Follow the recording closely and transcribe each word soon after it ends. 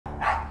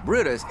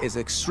Brutus is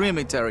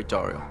extremely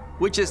territorial,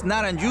 which is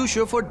not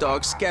unusual for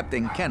dogs kept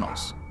in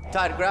kennels.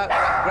 Todd, grab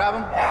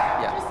him?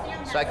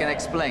 Yeah, so I can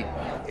explain.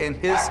 In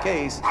his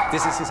case,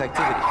 this is his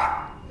activity.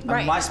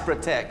 Right. I must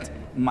protect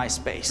my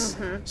space.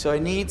 So I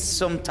need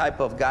some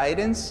type of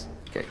guidance.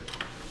 Okay.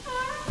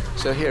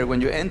 So here, when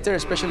you enter,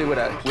 especially with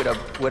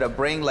a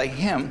brain like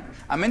him,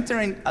 I'm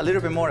entering a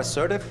little bit more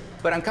assertive,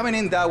 but I'm coming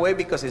in that way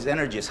because his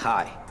energy is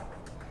high.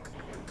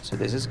 So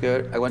this is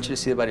good. I want you to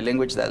see the body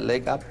language, that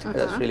leg up.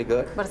 That's really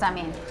good. What does that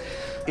mean?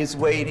 It's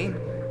waiting.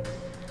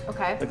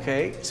 Okay.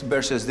 Okay,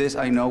 versus this,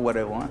 I know what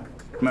I want.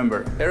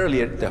 Remember,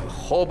 earlier, the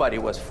whole body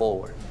was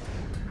forward.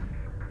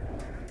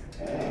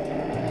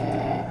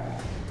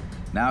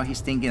 Now he's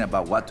thinking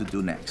about what to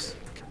do next.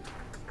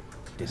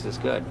 This is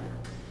good.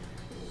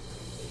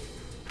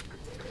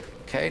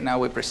 Okay, now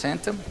we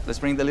present him. Let's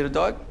bring the little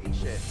dog.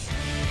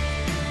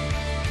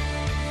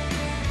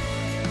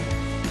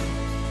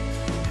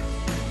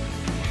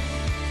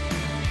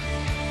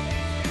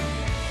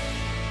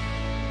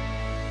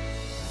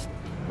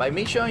 By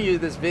me showing you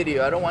this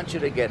video, I don't want you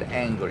to get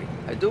angry.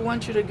 I do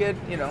want you to get,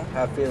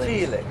 have feelings.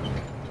 Feel it.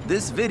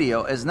 This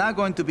video is not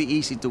going to be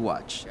easy to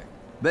watch,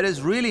 but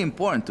it's really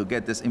important to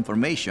get this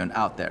information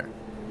out there.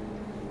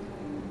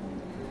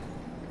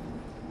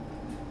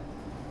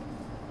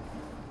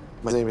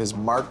 My name is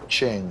Mark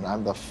Ching.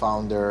 I'm the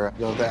founder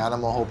of the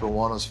Animal Hope and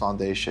Wellness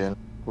Foundation.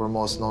 We're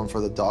most known for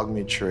the dog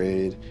meat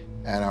trade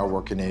and our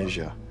work in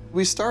Asia.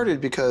 We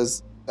started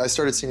because I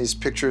started seeing these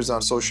pictures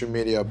on social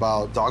media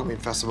about dog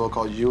meat festival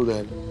called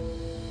Millan.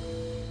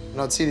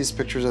 And I'd see these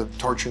pictures of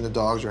torturing the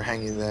dogs or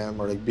hanging them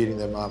or like beating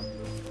them up.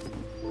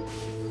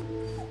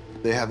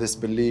 They have this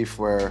belief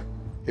where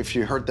if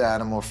you hurt the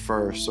animal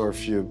first or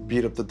if you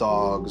beat up the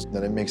dogs,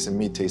 then it makes the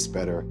meat taste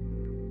better.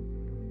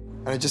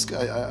 And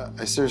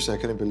I seriously, I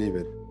couldn't believe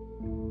it.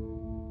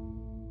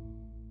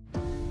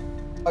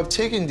 I've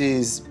taken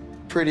these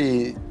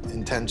pretty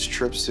intense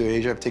trips to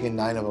Asia. I've taken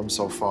 9 of them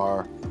so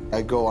far.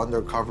 I go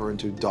undercover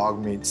into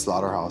dog meat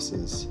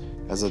slaughterhouses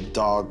as a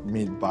dog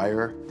meat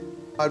buyer.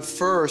 At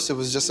first, it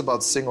was just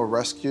about single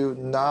rescue.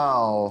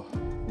 Now,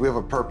 we have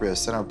a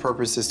purpose, and our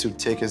purpose is to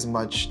take as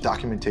much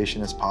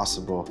documentation as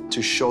possible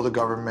to show the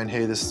government,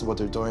 hey, this is what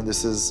they're doing,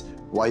 this is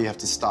why you have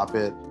to stop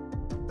it.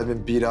 I've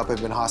been beat up,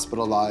 I've been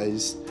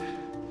hospitalized.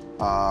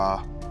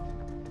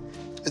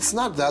 It's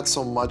not that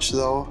so much,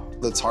 though,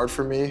 that's hard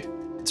for me.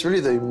 It's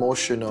really the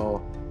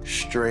emotional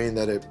strain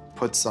that it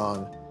puts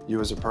on you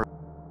as a person.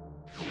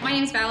 My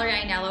name is Valerie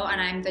Ainello,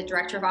 and I'm the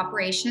Director of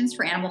Operations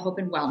for Animal Hope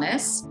and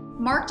Wellness.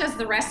 Mark does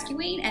the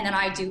rescuing, and then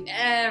I do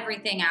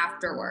everything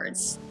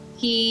afterwards.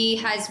 He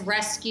has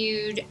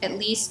rescued at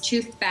least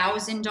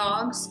 2,000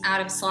 dogs out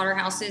of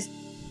slaughterhouses.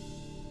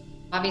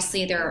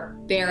 Obviously, they're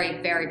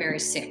very, very, very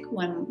sick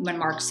when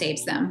Mark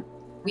saves them.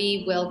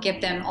 We will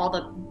give them all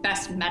the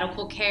best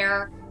medical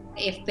care.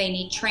 If they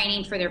need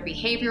training for their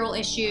behavioral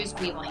issues,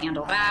 we will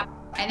handle that.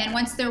 And then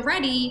once they're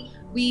ready,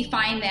 we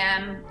find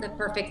them the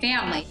perfect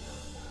family.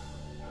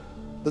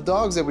 The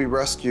dogs that we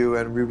rescue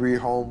and we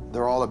rehome,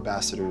 they're all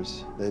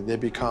ambassadors. They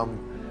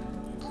become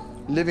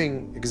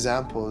living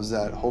examples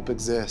that hope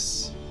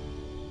exists.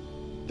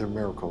 They're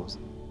miracles.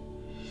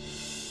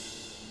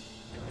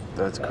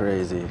 That's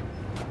crazy.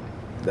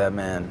 That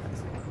man,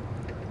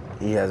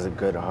 he has a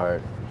good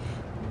heart.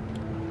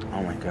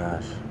 Oh my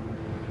gosh.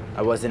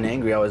 I wasn't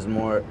angry, I was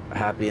more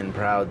happy and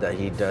proud that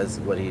he does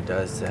what he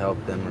does to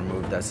help them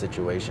remove that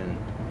situation.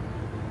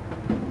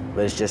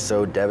 But it's just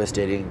so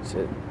devastating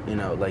to,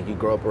 like you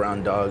grow up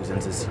around dogs and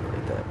to see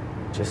like that.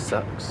 It just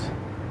sucks.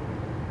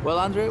 Well,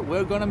 Andre,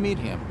 we're gonna meet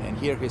him and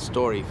hear his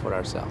story for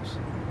ourselves.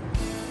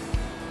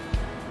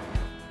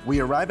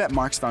 We arrive at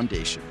Mark's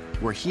foundation,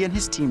 where he and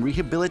his team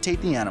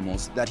rehabilitate the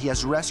animals that he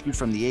has rescued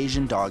from the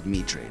Asian dog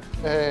meat trade.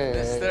 Hey.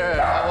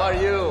 Mister, how are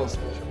you? So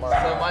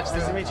much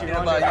to meet you.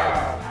 How about you?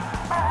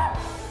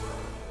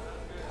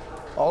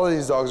 All of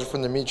these dogs are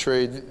from the meat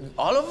trade.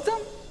 All of them?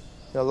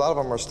 Yeah, a lot of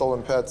them are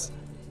stolen pets.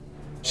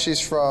 She's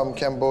from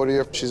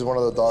Cambodia. She's one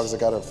of the dogs that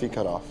got her feet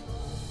cut off.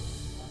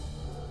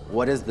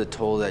 What is the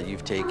toll that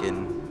you've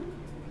taken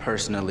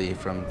personally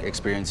from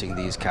experiencing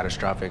these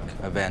catastrophic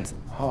events?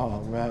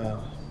 Oh, man.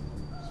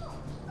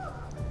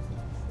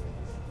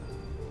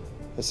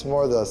 It's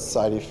more the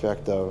side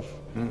effect of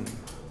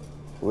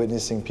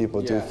witnessing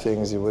people do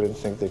things you wouldn't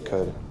think they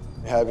could.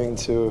 Having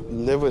to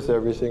live with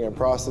everything and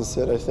process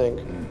it, I think,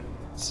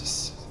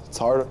 it's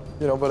hard,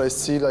 but I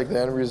see like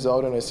the end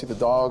result and I see the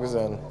dogs,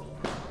 and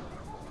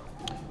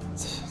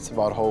it's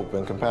about hope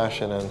and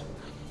compassion, and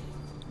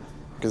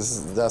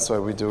because that's why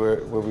we do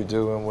it, what we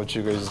do, and what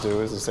you guys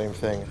do is the same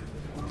thing.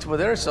 Well,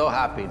 they're so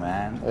happy,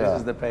 man. Yeah. This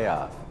is the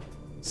payoff.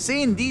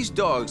 Seeing these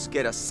dogs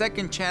get a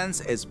second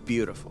chance is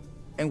beautiful.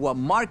 And what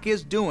Mark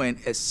is doing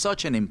is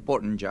such an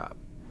important job.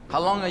 How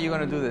long are you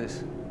gonna do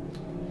this?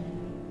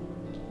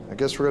 I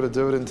guess we're gonna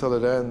do it until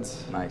it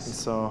ends. Nice. And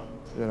so,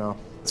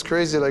 it's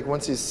crazy, like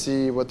once you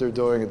see what they're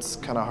doing, it's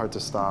kind of hard to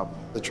stop.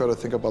 They try to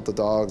think about the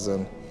dogs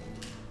and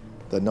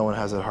that no one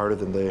has it harder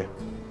than they.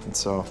 And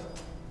so,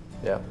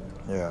 yeah.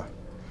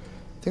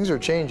 Things are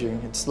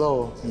changing, it's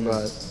slow,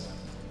 but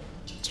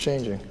it's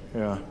changing,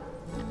 yeah.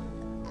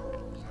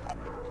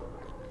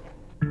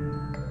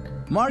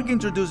 Mark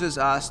introduces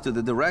us to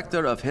the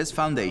director of his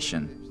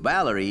foundation,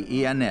 Valerie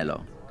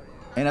Ianello,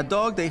 and a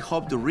dog they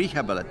hope to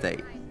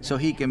rehabilitate so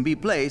he can be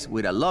placed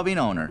with a loving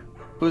owner.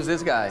 Who's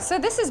this guy? So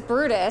this is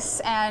Brutus,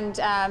 and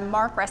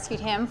Mark rescued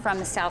him from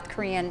the South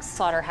Korean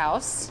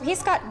slaughterhouse.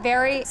 He's got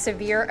very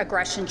severe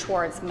aggression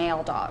towards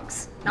male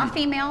dogs. Not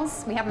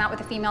females. We have him out with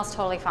the females,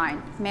 totally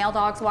fine. Male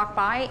dogs walk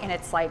by, and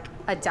it's like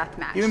a death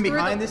match. Even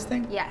behind this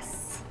thing?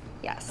 Yes,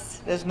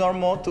 yes. It's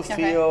normal to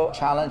feel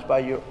challenged by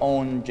your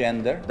own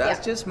gender.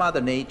 That's just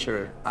Mother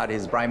Nature at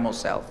his primal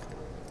self.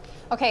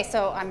 Okay,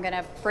 so I'm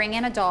gonna bring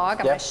in a dog.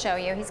 I'm gonna show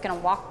you. He's gonna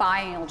walk by,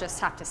 and you'll just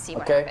have to see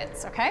what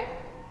happens, okay?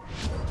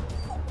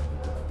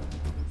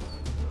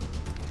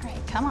 All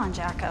right, come on,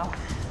 Jacko.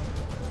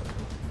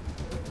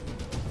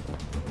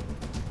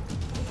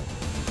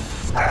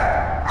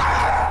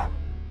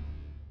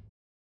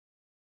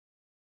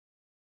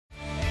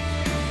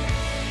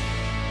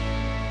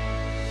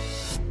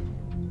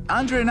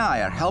 Andre and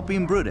I are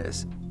helping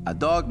Brutus, a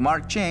dog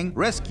Mark Cheng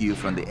rescued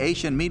from the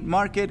Asian meat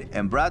market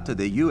and brought to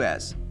the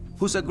U.S.,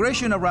 whose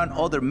aggression around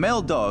other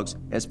male dogs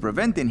is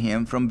preventing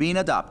him from being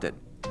adopted.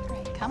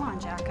 Great, come on,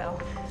 Jacko.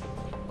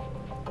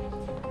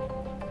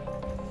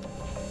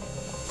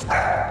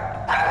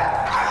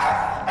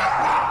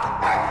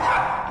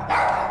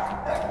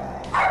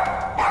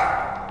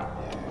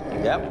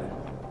 Yep.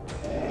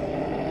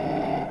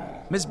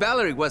 Miss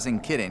Valerie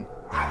wasn't kidding.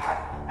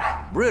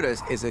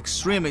 Brutus is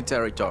extremely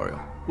territorial,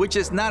 which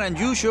is not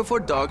unusual for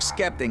dogs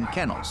kept in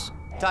kennels.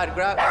 Todd,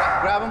 grab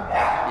him?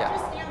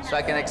 Yeah, so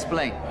I can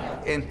explain.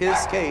 In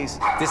his case,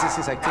 this is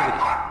his activity.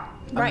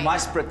 I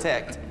must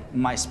protect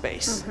my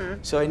space.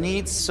 So I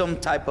need some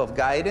type of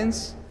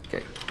guidance.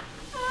 Okay.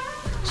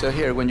 So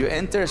here, when you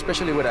enter,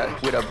 especially with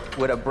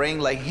a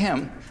brain like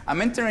him,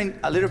 I'm entering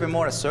a little bit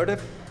more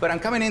assertive, but I'm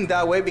coming in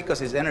that way because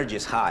his energy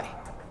is high.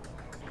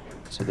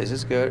 So this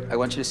is good. I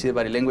want you to see the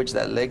body language,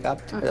 that leg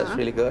up. That's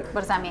really good.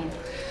 What does that mean?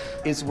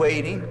 It's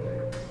waiting.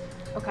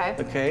 Okay.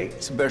 Okay,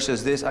 so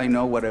versus this, I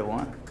know what I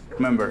want.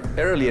 Remember,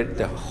 earlier,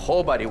 the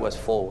whole body was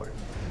forward.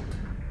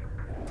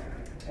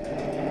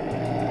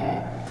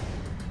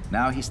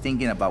 Now he's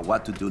thinking about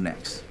what to do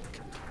next.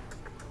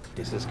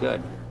 This is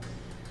good.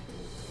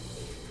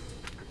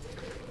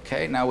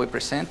 Okay, now we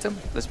present him.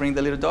 Let's bring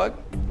the little dog.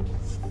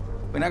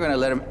 We're not gonna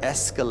let him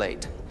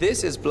escalate.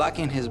 This is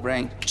blocking his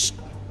brain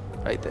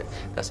right there.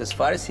 That's as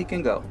far as he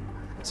can go.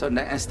 So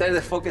now, instead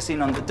of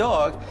focusing on the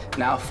dog,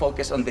 now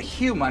focus on the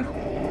human.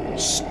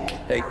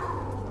 Hey.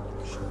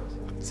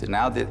 So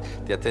now the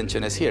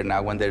attention is here.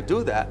 Now when they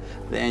do that,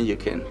 then you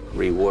can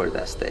reward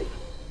that state.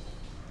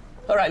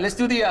 All right, let's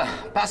do the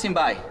passing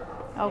by.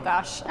 Oh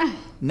gosh.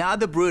 Now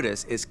that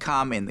Brutus is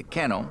calm in the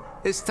kennel,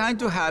 it's time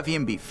to have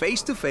him be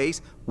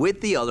face-to-face with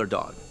the other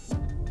dog.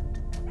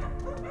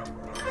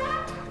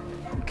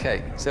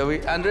 Okay, so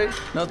Andre,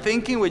 no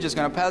thinking, we're just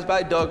gonna pass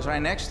by, dog's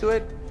right next to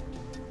it.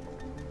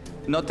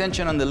 No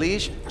tension on the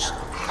leash.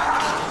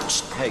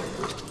 Hey.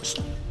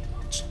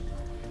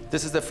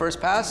 This is the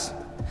first pass.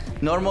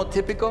 Normal,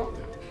 typical.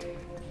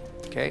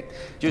 Okay,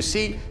 you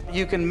see,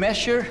 you can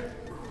measure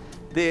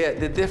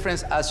the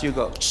difference as you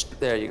go.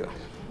 There you go.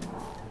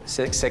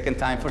 Second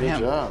time for him.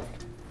 Good job.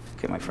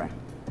 Okay, my friend.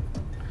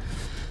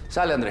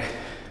 Sale, Andre.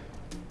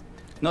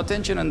 No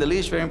tension on the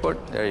leash, very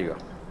important. There you go.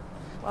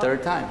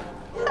 Third time.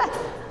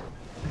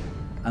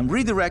 I'm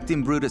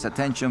redirecting Brutus'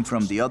 attention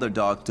from the other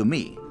dog to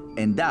me,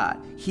 and that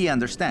he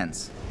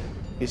understands.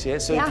 You see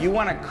it? So if you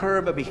want to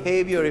curb a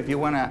behavior, if you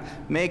want to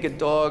make a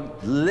dog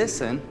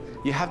listen,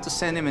 you have to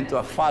send him into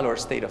a follower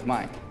state of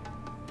mind.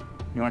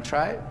 You want to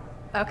try it?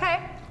 Okay.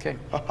 Okay.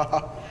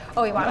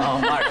 Oh, you want to? Oh,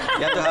 Mark,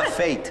 you have to have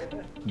faith.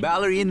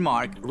 Valerie and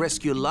Mark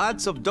rescue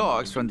lots of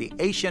dogs from the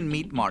Asian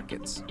meat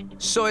markets.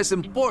 So it's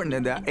important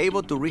that they're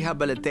able to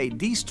rehabilitate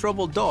these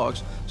troubled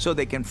dogs so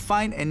they can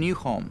find a new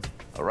home.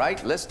 All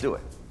right, let's do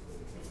it.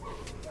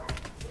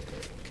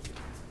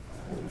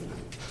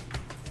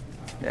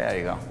 There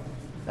you go.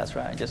 That's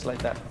right, just like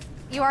that.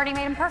 You already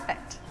made him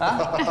perfect.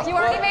 Huh? You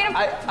already made him.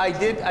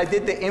 I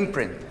did the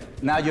imprint.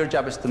 Now your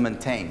job is to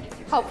maintain.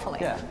 Hopefully.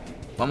 Yeah.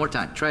 One more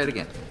time. Try it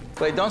again.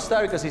 Wait, don't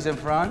start because he's in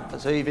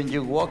front. So even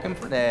you walk in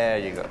front. There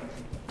you go.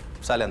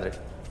 Sale, Andre.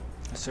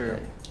 Yes, sir.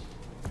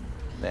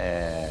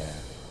 There.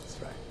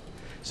 That's right.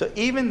 So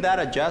even that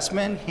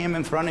adjustment, him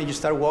in front and you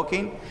start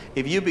walking,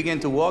 if you begin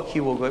to walk, he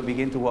will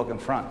begin to walk in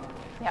front.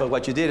 Yep. But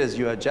what you did is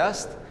you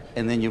adjust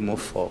and then you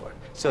move forward.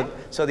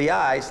 So the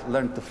eyes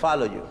learn to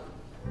follow you.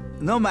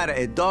 No matter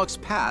a dog's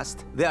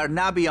past, they are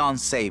not beyond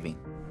saving.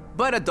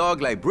 But a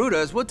dog like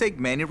Brutus will take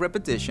many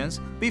repetitions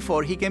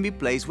before he can be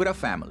placed with a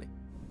family.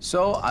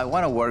 So I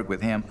want to work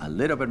with him a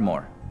little bit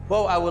more.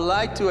 Well, I would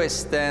like to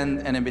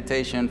extend an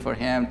invitation for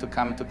him to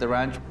come to the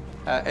ranch.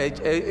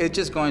 It's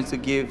just going to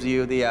give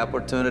you the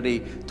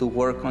opportunity to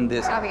work on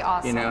this. That'd be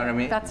awesome. You know what I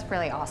mean? That's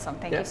really awesome.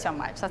 Thank you so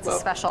much. That's a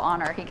special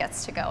honor he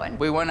gets to go and.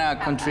 We want to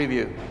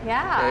contribute.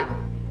 Yeah. Okay?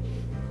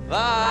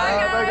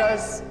 Bye. Bye,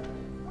 guys. Bye, guys.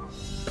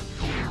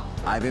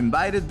 I've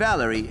invited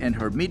Valerie and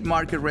her meat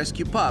market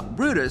rescue pup,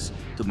 Brutus,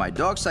 to my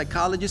dog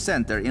psychology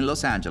center in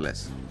Los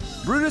Angeles.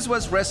 Brutus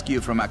was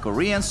rescued from a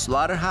Korean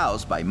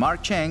slaughterhouse by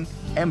Mark Cheng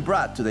and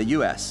brought to the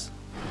U.S.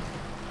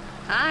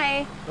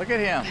 Hi. Look at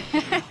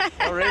him.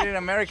 Already an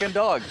American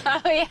dog.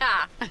 Oh,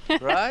 yeah.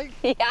 Right?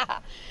 Yeah.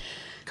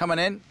 Coming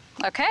in.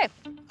 Okay.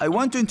 I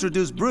want to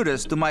introduce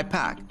Brutus to my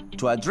pack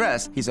to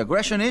address his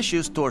aggression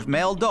issues towards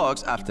male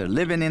dogs after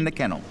living in the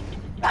kennel,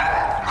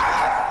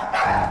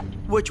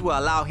 which will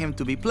allow him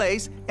to be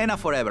placed in a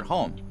forever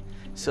home.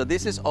 So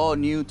this is all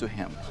new to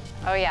him.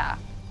 Oh, yeah.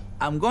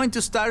 I'm going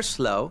to start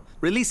slow,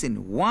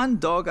 releasing one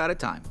dog at a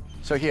time.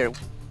 So here,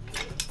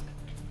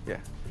 yeah,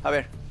 a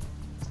ver.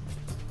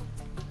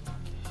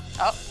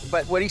 Oh,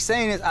 but what he's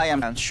saying is, I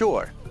am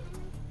unsure.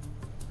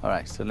 All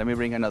right, so let me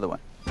bring another one.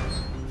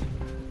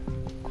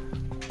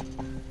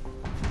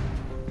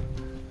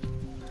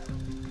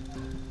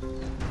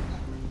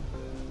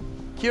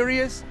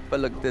 Curious, but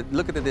look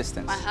at the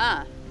distance.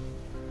 Uh-huh.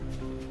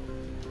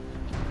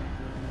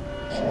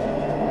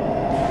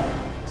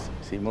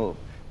 See, move.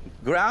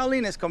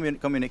 Growling is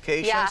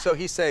communication. Yeah. So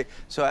he say,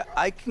 so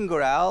I can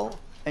growl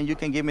and you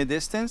can give me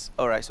distance?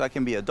 All right, so I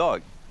can be a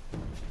dog.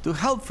 To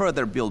help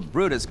further build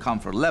Brutus'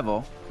 comfort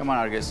level, come on,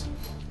 Argus,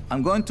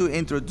 I'm going to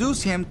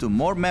introduce him to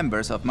more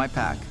members of my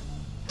pack.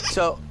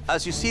 So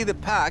as you see, the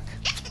pack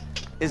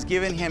is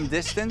giving him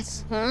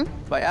distance.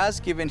 By us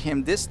giving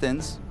him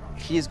distance,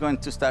 he's going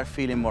to start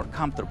feeling more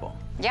comfortable.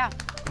 Yeah.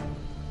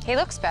 He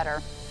looks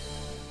better.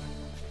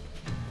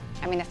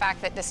 I mean, the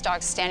fact that this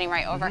dog's standing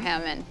right over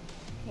him and,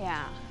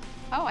 yeah.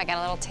 Oh, I got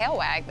a little tail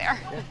wag there.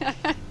 Yeah.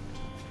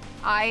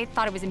 I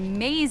thought it was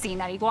amazing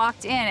that he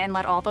walked in and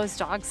let all those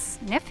dogs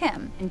sniff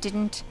him and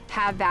didn't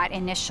have that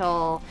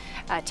initial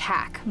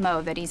attack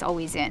mode that he's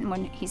always in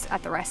when he's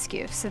at the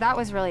rescue. So that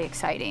was really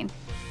exciting.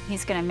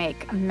 He's gonna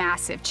make a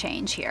massive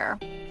change here.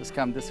 Just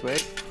come this way.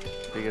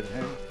 Bigger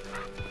head.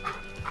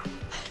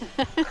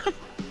 You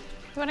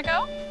wanna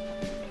go?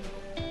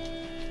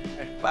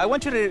 I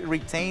want you to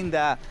retain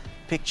that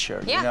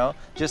picture, Yeah. you know?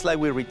 Just like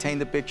we retain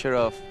the picture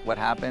of what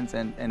happens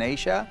in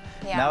Asia,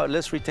 Yeah. now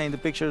let's retain the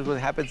picture of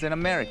what happens in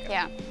America.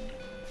 Yeah.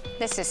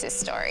 This is his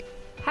story.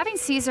 Having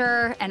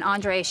Cesar and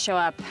Andre show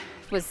up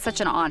was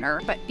such an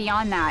honor, but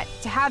beyond that,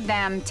 to have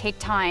them take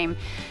time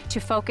to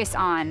focus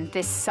on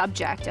this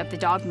subject of the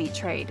dog meat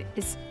trade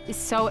is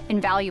so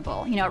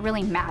invaluable. You know, it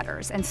really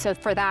matters. And so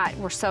for that,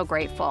 we're so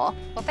grateful.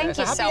 Well, thank It's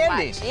a you so happy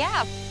much. ending.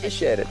 Yeah.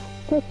 Appreciate it.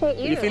 Appreciate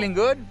you. You feeling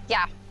good?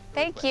 Yeah.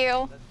 Thank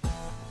you.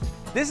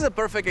 This is a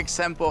perfect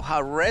example of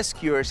how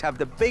rescuers have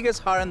the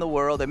biggest heart in the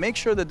world. They make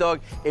sure the dog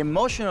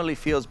emotionally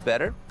feels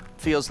better,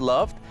 feels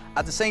loved.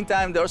 At the same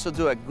time, they also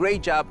do a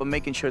great job of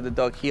making sure the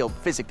dog heals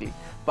physically.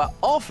 But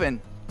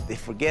often, they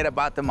forget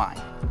about the mind.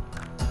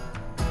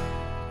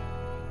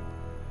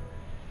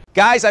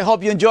 Guys, I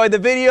hope you enjoyed the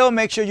video.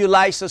 Make sure you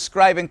like,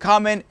 subscribe, and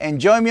comment,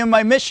 and join me on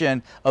my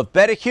mission of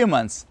better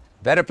humans,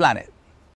 better planet.